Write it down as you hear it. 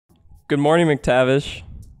Good morning, McTavish.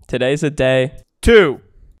 Today's a day 2.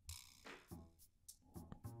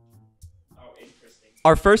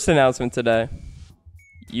 Our first announcement today.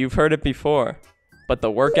 You've heard it before, but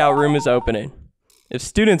the workout room is opening. If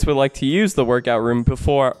students would like to use the workout room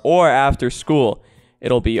before or after school,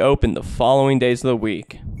 it'll be open the following days of the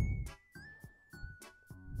week.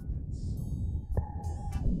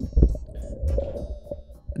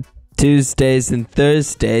 Tuesdays and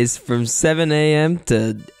Thursdays from 7 a.m.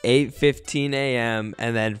 to 8:15 a.m.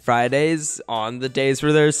 and then Fridays on the days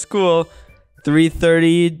where there's school,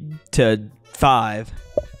 3:30 to 5.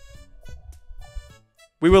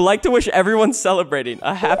 We would like to wish everyone celebrating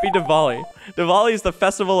a happy Diwali. Diwali is the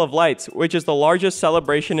festival of lights, which is the largest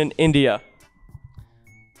celebration in India.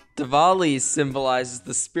 Diwali symbolizes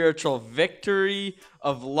the spiritual victory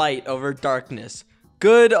of light over darkness,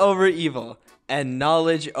 good over evil, and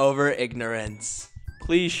knowledge over ignorance.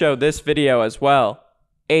 Please show this video as well.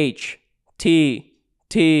 https://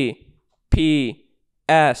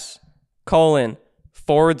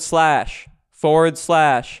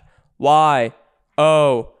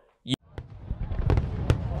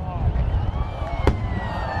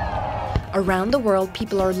 Around the world,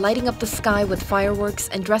 people are lighting up the sky with fireworks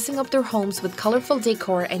and dressing up their homes with colorful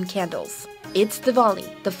decor and candles. It's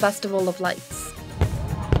Diwali, the festival of lights.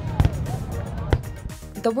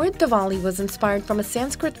 The word Diwali was inspired from a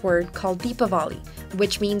Sanskrit word called Deepavali,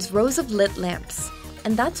 which means rows of lit lamps.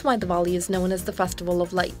 And that's why Diwali is known as the Festival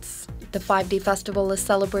of Lights. The 5-day festival is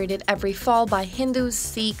celebrated every fall by Hindus,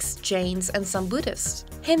 Sikhs, Jains, and some Buddhists.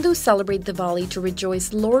 Hindus celebrate Diwali to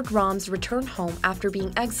rejoice Lord Ram's return home after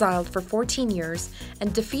being exiled for 14 years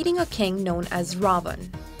and defeating a king known as Ravan.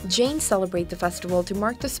 Jains celebrate the festival to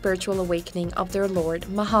mark the spiritual awakening of their lord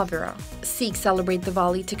Mahavira. Sikhs celebrate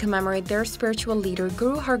Diwali to commemorate their spiritual leader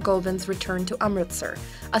Guru Har Gobind's return to Amritsar,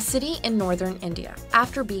 a city in northern India,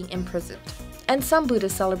 after being imprisoned. And some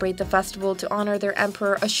Buddhists celebrate the festival to honor their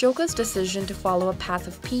emperor Ashoka's decision to follow a path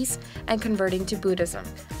of peace and converting to Buddhism,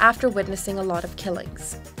 after witnessing a lot of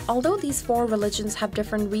killings. Although these 4 religions have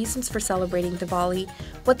different reasons for celebrating Diwali,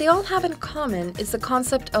 what they all have in common is the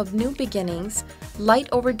concept of new beginnings, light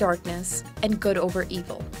over darkness, and good over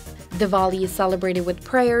evil. Diwali is celebrated with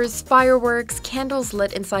prayers, fireworks, candles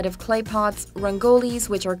lit inside of clay pots, rangolis,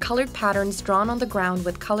 which are colored patterns drawn on the ground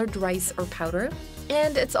with colored rice or powder,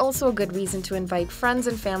 and it's also a good reason to invite friends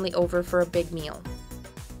and family over for a big meal.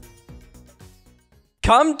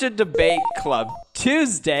 Come to Debate Club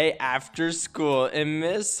Tuesday after school in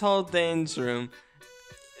Miss Haldane's room,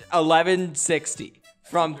 1160,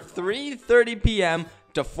 from 3:30 p.m.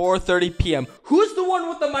 to 4:30 p.m. Who's the one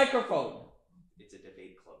with the microphone? It's a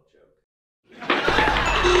Debate Club joke.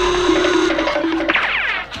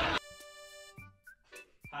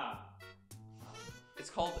 It's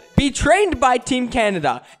called Be Trained by Team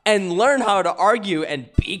Canada and learn how to argue and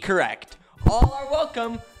be correct. All are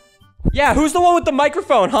welcome. Yeah, who's the one with the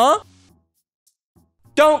microphone, huh?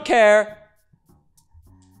 Don't care.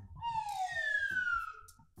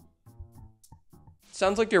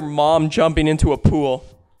 Sounds like your mom jumping into a pool.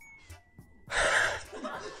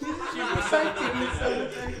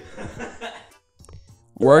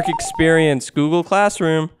 Work experience, Google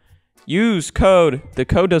Classroom. Use code. The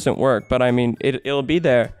code doesn't work, but I mean, it'll be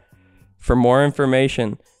there. For more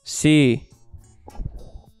information, see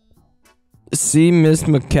Miss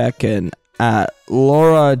McKecken at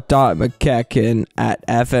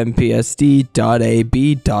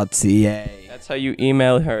laura.mckecken@fmpsd.ab.ca. That's how you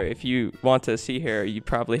email her. If you want to see her, you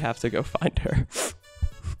probably have to go find her.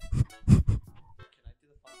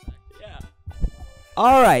 Yeah.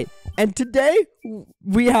 All right, and today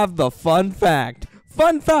we have the fun fact.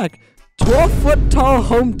 Fun fact, 12-foot tall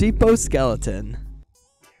Home Depot skeleton.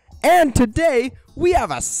 And today we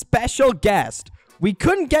have a special guest. We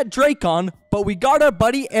couldn't get Drake on, but we got our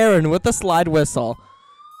buddy Aaron with a slide whistle.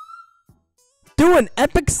 Do an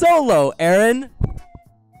epic solo, Aaron.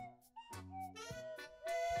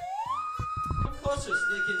 Come closer so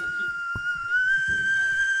they can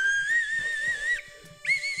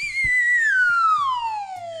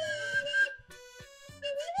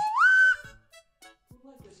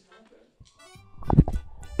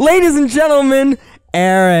Ladies and gentlemen,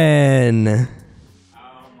 Aaron.